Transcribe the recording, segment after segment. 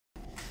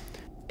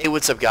Hey,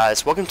 what's up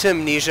guys? Welcome to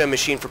Amnesia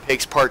Machine for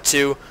Pigs Part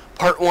 2.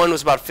 Part 1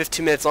 was about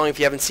 15 minutes long. If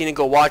you haven't seen it,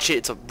 go watch it.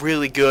 It's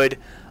really good.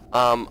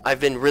 I've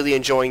been really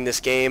enjoying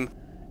this game.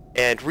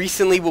 And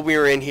recently when we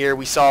were in here,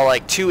 we saw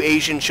like 2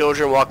 Asian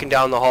children walking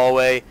down the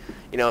hallway,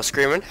 you know,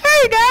 screaming,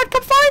 "Hey Dad,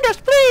 come find us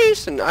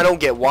please!" And I don't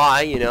get why,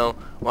 you know.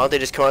 Why don't they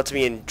just come up to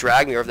me and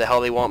drag me wherever the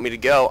hell they want me to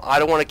go? I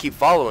don't want to keep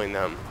following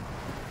them.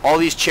 All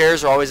these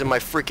chairs are always in my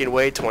freaking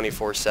way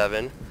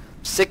 24/7.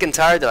 Sick and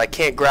tired that I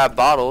can't grab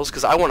bottles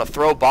because I want to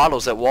throw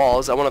bottles at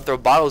walls. I want to throw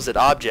bottles at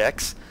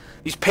objects.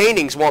 These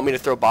paintings want me to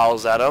throw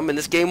bottles at them, and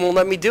this game won't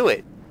let me do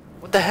it.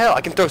 What the hell?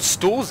 I can throw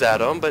stools at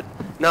them, but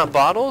not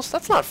bottles?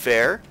 That's not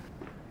fair.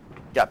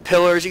 You got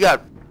pillars. You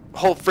got a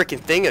whole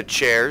freaking thing of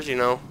chairs, you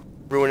know,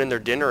 ruining their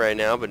dinner right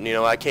now, but, you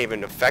know, I can't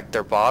even affect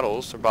their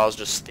bottles. Their bottles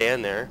just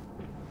stand there.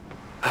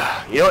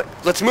 You know what?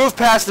 Let's move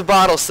past the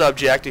bottle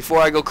subject before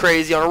I go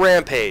crazy on a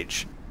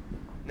rampage.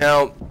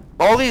 Now,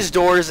 all these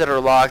doors that are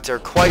locked are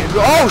quite...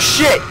 Oh,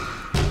 shit!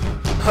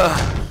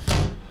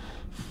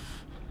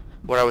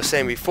 What I was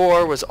saying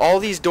before was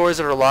all these doors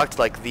that are locked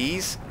like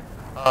these,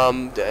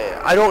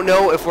 I don't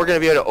know if we're going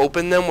to be able to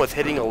open them with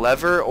hitting a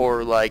lever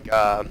or like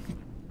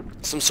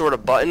some sort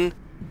of button.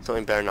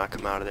 Something better not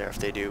come out of there. If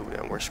they do,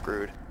 then we're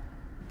screwed.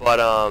 But,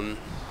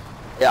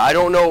 yeah, I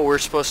don't know what we're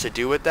supposed to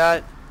do with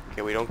that.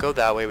 Okay, we don't go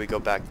that way. We go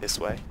back this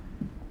way.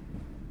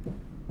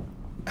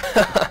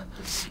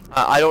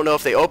 I don't know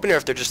if they open or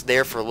if they're just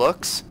there for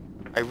looks.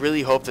 I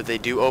really hope that they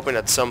do open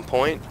at some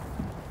point.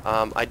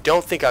 I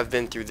don't think I've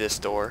been through this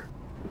door.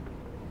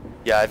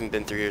 Yeah, I haven't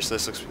been through here, so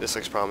this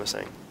looks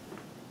promising.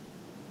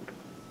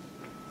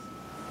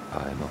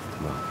 I am off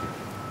to market.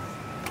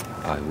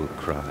 I will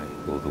cry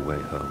all the way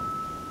home.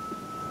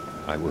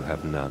 I will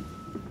have none.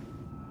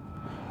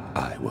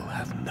 I will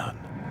have none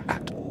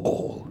at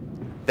all.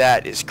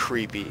 That is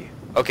creepy.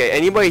 Okay,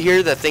 anybody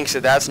here that thinks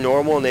that that's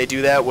normal and they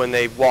do that when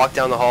they walk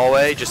down the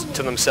hallway just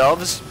to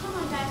themselves,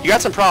 you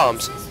got some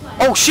problems.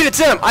 Oh shit, it's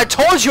them! I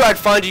told you I'd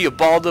find you, you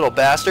bald little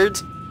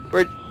bastards!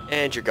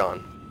 And you're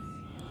gone.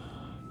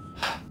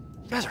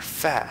 You guys are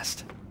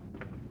fast.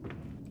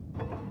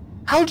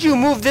 How'd you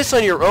move this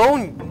on your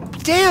own?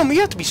 Damn, you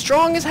have to be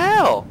strong as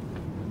hell!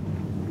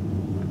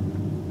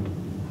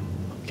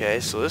 Okay,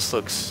 so this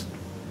looks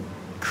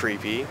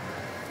creepy.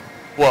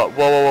 Whoa,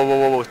 whoa, whoa, whoa,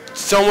 whoa, whoa.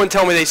 Someone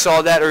tell me they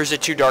saw that, or is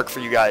it too dark for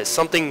you guys?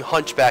 Something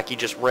hunchbacky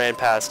just ran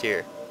past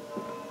here.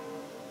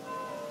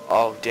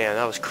 Oh, damn,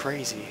 that was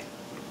crazy.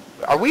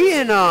 Are we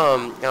in, I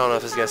don't know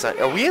if this is gonna sound...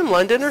 Are we in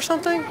London or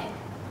something?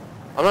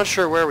 I'm not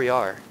sure where we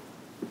are.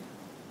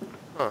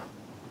 Huh.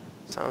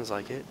 Sounds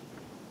like it.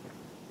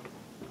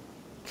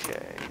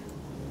 Okay.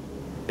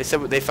 They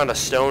said they found a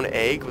stone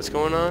egg. What's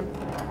going on?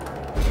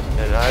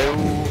 And oh,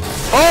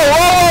 whoa,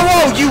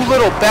 whoa, whoa, you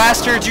little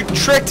bastards! You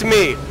tricked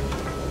me!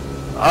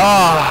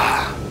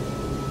 Ah!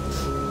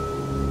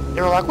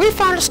 They were like, "We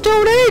found a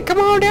stone egg! Come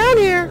on down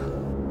here!"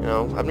 You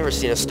know, I've never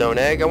seen a stone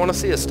egg. I want to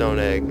see a stone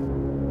egg.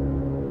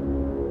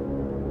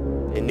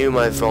 They knew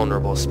my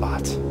vulnerable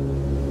spot.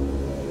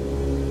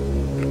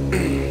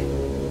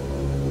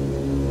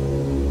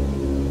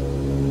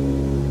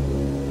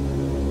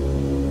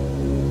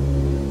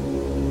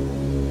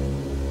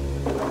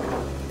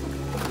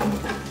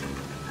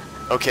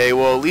 Okay,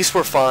 well, at least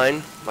we're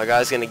fine. My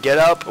guy's gonna get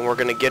up, and we're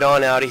gonna get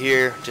on out of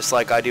here, just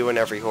like I do in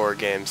every horror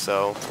game,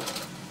 so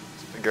let's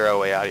figure our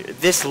way out of here.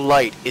 This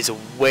light is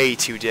way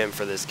too dim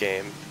for this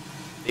game.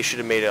 They should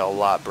have made it a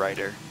lot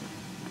brighter.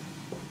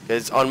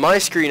 Because on my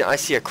screen, I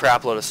see a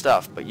crap load of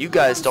stuff, but you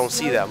guys don't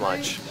see that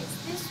much.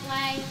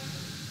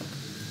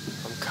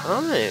 I'm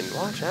coming.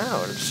 Watch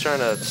out. I'm just trying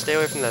to stay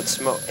away from that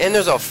smoke. And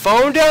there's a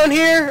phone down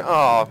here?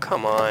 Oh,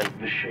 come on.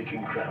 The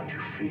shaking ground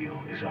you feel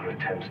is our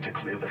attempts to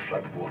clear the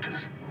flood waters.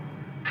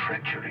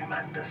 Treachery,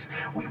 Mandus.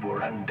 We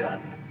were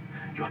undone.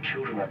 Your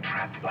children are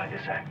trapped by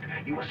this act.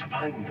 You must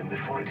find them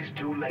before it is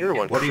too late. You're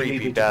one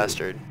creepy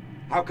bastard.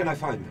 How can I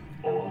find them?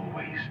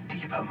 Always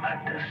deeper,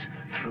 Mandus.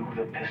 Through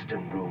the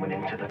piston room and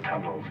into the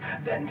tunnels.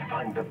 Then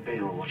find the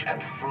bilge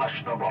and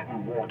flush the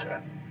rotten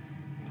water.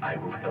 I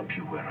will help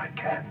you where I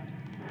can.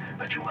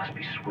 But you must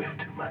be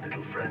swift, my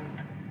little friend.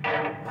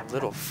 My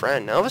little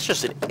friend? Now that's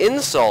just an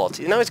insult.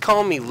 You know he's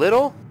calling me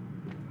little?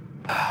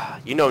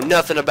 You know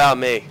nothing about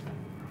me.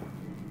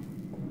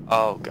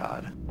 Oh,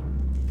 God.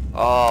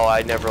 Oh,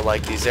 I never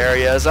like these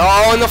areas.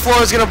 Oh, and the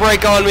floor is going to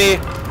break on me.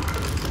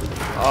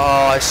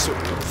 Oh,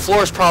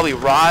 floor's probably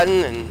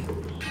rotten and...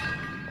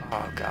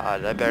 Oh,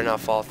 God, I better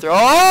not fall through.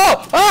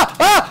 Oh! Ah!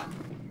 Ah!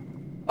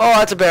 Oh,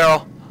 that's a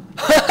barrel.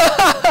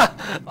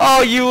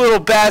 Oh, you little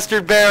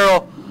bastard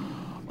barrel.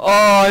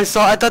 Oh, I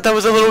thought that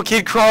was a little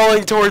kid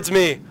crawling towards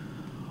me.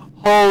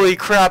 Holy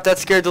crap, that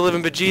scared the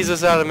living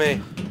bejesus out of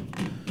me.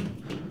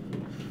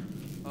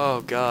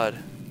 Oh, God.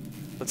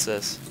 What's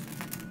this?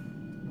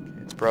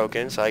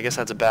 Broken, so I guess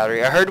that's a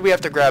battery. I heard we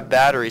have to grab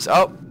batteries.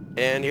 Oh,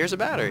 and here's a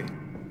battery.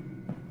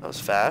 That was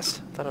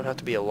fast. Thought it would have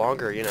to be a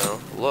longer, you know,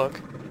 look.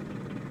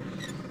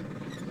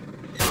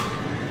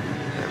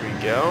 There we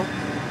go.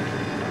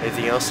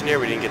 Anything else in here?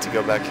 We didn't get to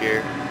go back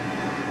here.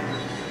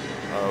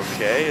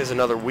 Okay, here's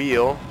another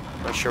wheel.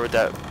 Not sure what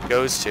that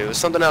goes to. There's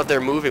something out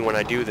there moving when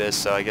I do this,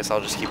 so I guess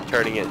I'll just keep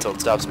turning it until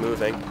it stops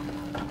moving.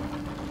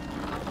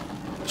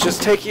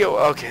 Just take you.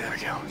 Okay, there we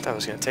go. That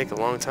was gonna take a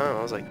long time.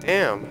 I was like,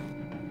 damn.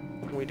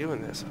 When are we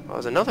doing this? Oh,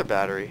 there's another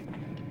battery.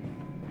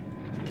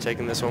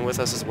 Taking this one with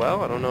us as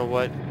well? I don't know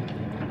what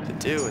to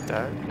do with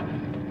that.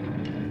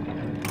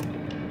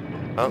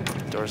 Oh,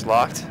 door's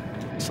locked.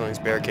 Something's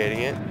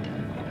barricading it.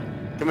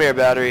 Come here,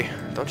 battery.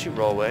 Don't you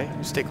roll away.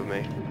 You stick with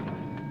me.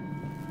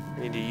 I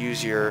need to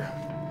use your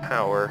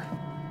power.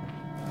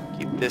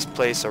 Keep this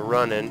place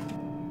a-running.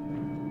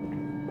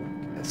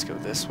 Let's go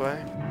this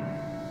way.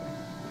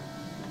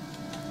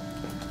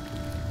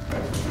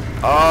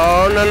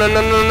 Oh, no, no,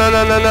 no, no, no,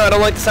 no, no, no. I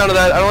don't like the sound of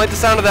that. I don't like the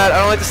sound of that. I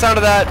don't like the sound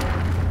of that.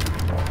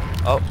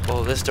 Oh,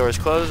 well, this door is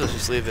closed. Let's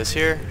just leave this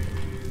here.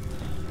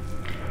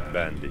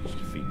 Bandaged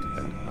feet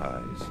and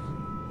eyes.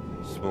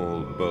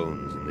 Small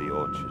bones in the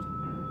orchard.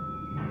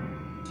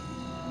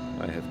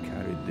 I have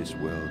carried this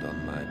world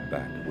on my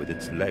back with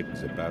its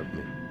legs about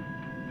me.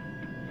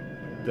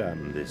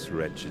 Damn this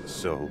wretched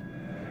soul.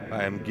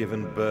 I am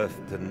given birth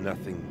to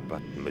nothing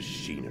but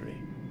machinery.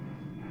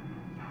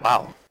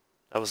 Wow.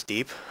 That was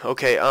deep.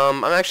 Okay,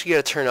 I'm actually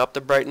going to turn up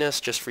the brightness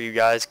just for you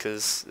guys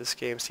because this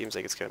game seems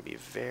like it's going to be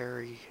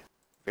very,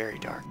 very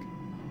dark.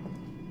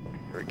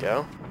 Here we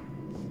go.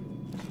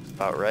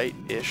 About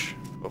right-ish,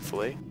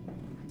 hopefully.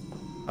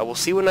 I will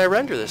see when I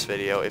render this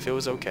video if it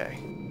was okay.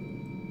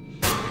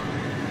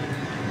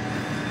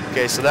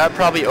 Okay, so that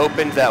probably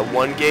opened that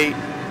one gate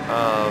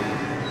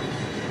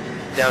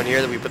down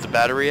here that we put the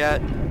battery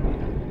at.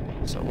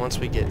 So once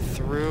we get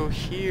through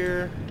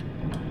here...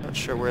 Not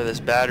sure where this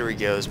battery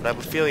goes, but I have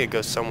a feeling it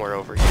goes somewhere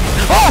over here.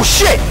 Oh,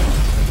 shit!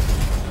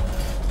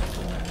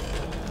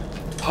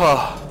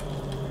 Oh,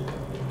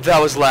 that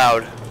was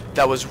loud.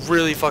 That was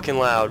really fucking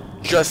loud.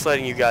 Just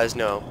letting you guys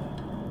know.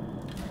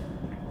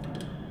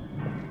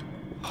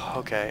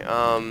 Okay,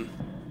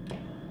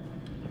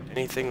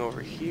 anything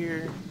over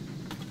here?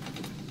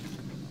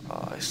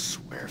 Oh, I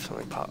swear if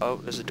something pop. Oh,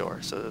 there's a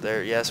door. So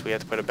there, yes, we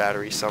have to put a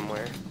battery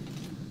somewhere.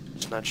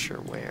 Just not sure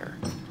where.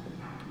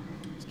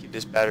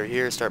 This battery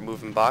here, start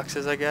moving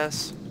boxes, I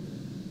guess.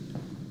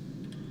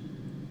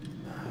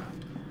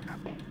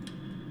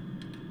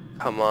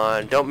 Come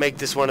on, don't make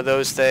this one of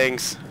those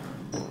things.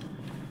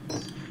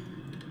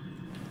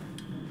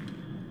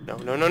 No,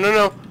 no, no, no,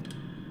 no.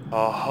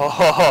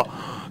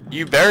 Oh,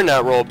 you better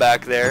not roll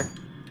back there.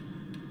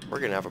 We're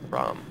gonna have a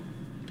problem.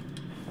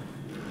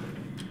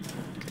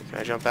 Okay, can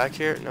I jump back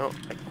here? No,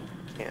 I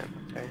can't.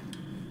 Okay.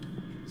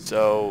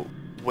 So,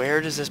 where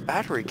does this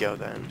battery go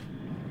then?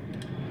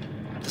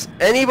 Does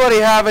anybody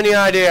have any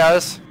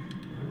ideas?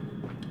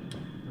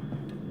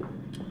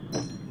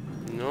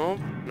 Nope,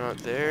 not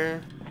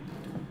there.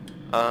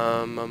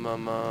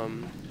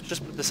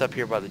 Just put this up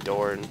here by the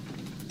door and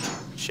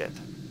shit.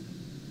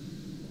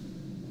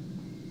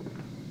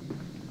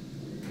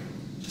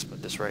 Just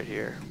put this right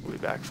here. We'll be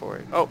back for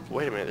it. Oh,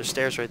 wait a minute. There's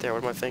stairs right there.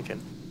 What am I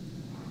thinking?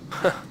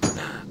 I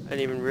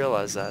didn't even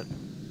realize that.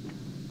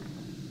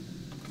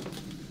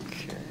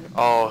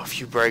 Oh, if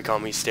you break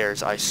on me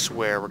stairs, I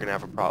swear we're gonna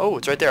have a problem. Oh,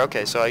 it's right there.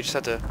 Okay, so I just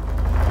have to...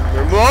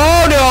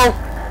 Oh, no!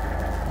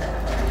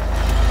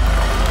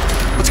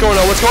 What's going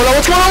on? What's going on?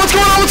 What's going on? What's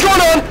going on? What's going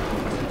on?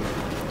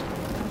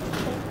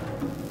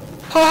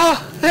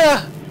 Ah,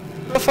 yeah.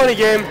 A funny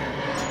game.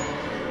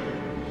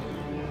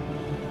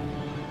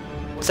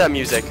 What's that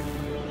music?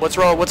 What's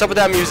wrong? What's up with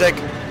that music?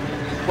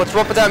 What's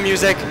up with that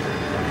music?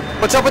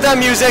 What's up with that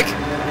music?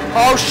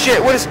 Oh,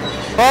 shit. What is...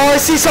 Oh, I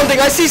see something.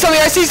 I see something.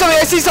 I see something.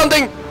 I see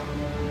something.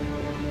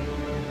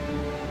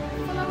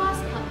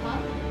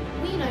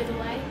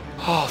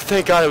 Oh,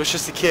 thank God it was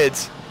just the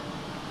kids.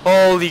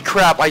 Holy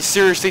crap, I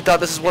seriously thought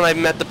this is when I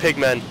met the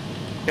pigmen.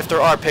 If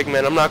there are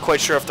pigmen, I'm not quite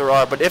sure if there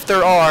are, but if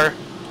there are...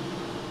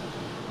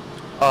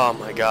 Oh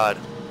my God.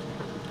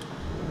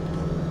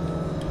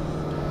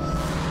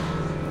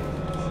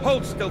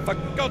 Hold still, for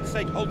God's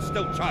sake, hold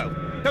still, child.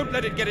 Don't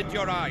let it get into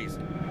your eyes.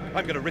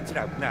 I'm gonna rinse it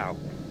out now.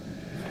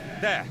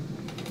 There.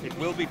 It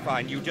will be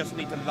fine, you just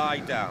need to lie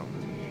down.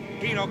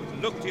 Enoch,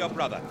 look to your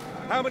brother.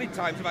 How many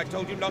times have I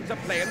told you not to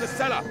play in the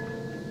cellar?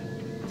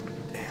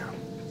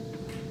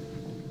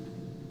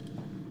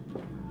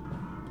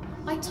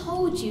 I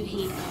told you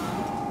he'd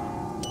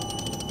come.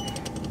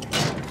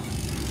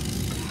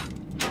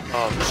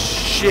 Oh,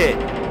 shit.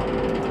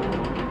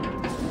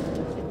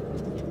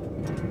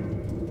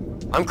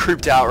 I'm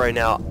creeped out right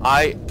now.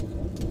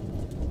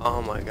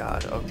 Oh my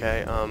God,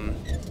 okay,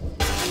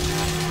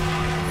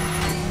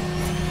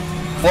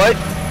 What?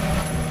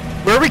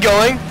 Where are we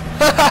going?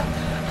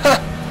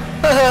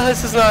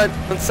 This is not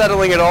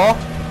unsettling at all.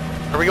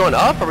 Are we going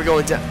up? Or are we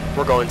going down?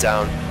 We're going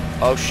down.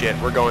 Oh shit,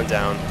 we're going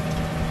down.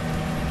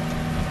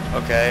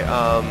 Okay,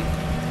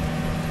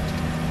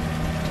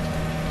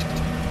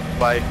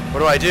 what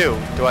do I do?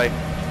 Do I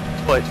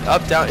put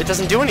up, down? It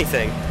doesn't do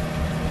anything.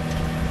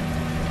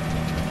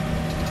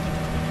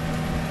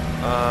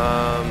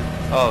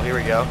 Oh, here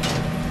we go.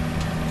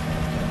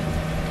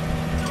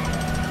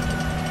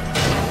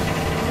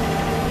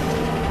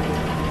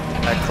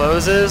 That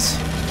closes,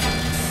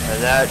 and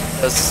And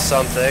that does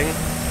something.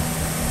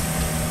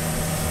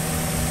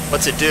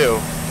 What's it do?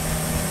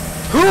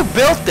 Who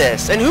built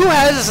this? And who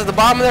has this at the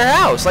bottom of their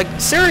house? Like,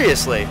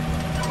 seriously.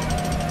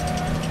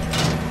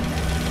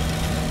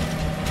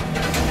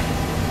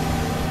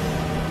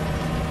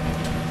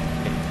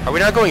 Are we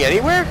not going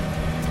anywhere?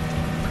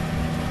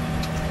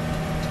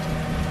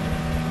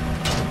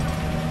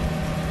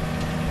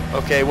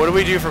 Okay, what do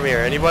we do from here?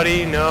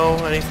 Anybody know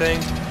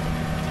anything?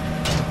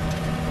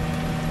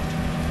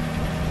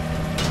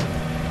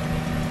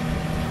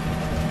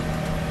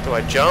 Do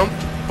I jump?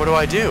 What do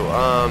I do?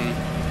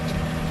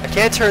 I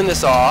can't turn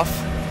this off.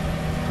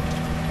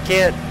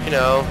 Can't, you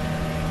know.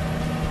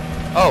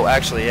 Oh,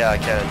 actually, yeah, I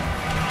can.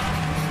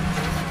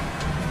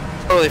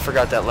 Totally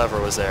forgot that lever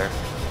was there.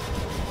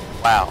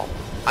 Wow.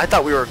 I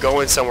thought we were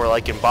going somewhere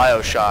like in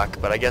BioShock,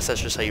 but I guess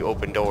that's just how you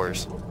open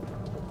doors.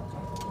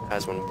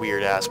 That's one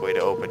weird-ass way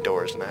to open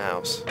doors in a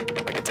house. I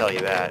can tell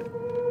you that.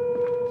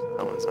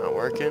 That one's not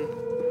working.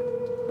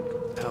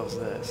 What the hell is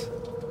this?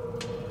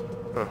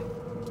 Huh.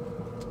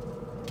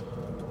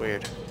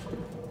 Weird.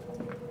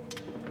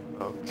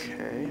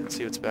 Okay, let's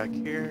see what's back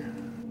here.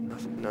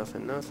 Nothing,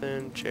 nothing,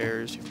 nothing.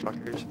 Chairs, you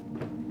fuckers.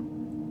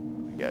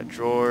 We got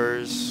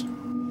drawers.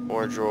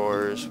 More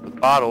drawers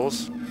with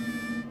bottles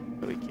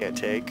that we can't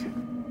take.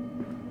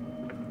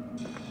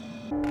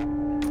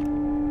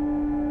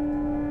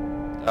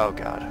 Oh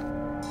god.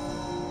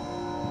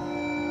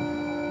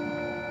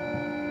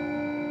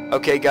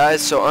 Okay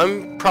guys, so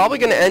I'm probably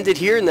going to end it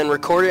here and then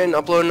record it and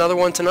upload another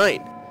one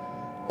tonight.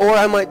 Or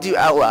I might do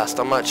Outlast,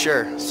 I'm not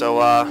sure. So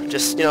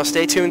just, you know,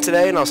 stay tuned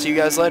today and I'll see you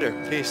guys later.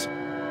 Peace.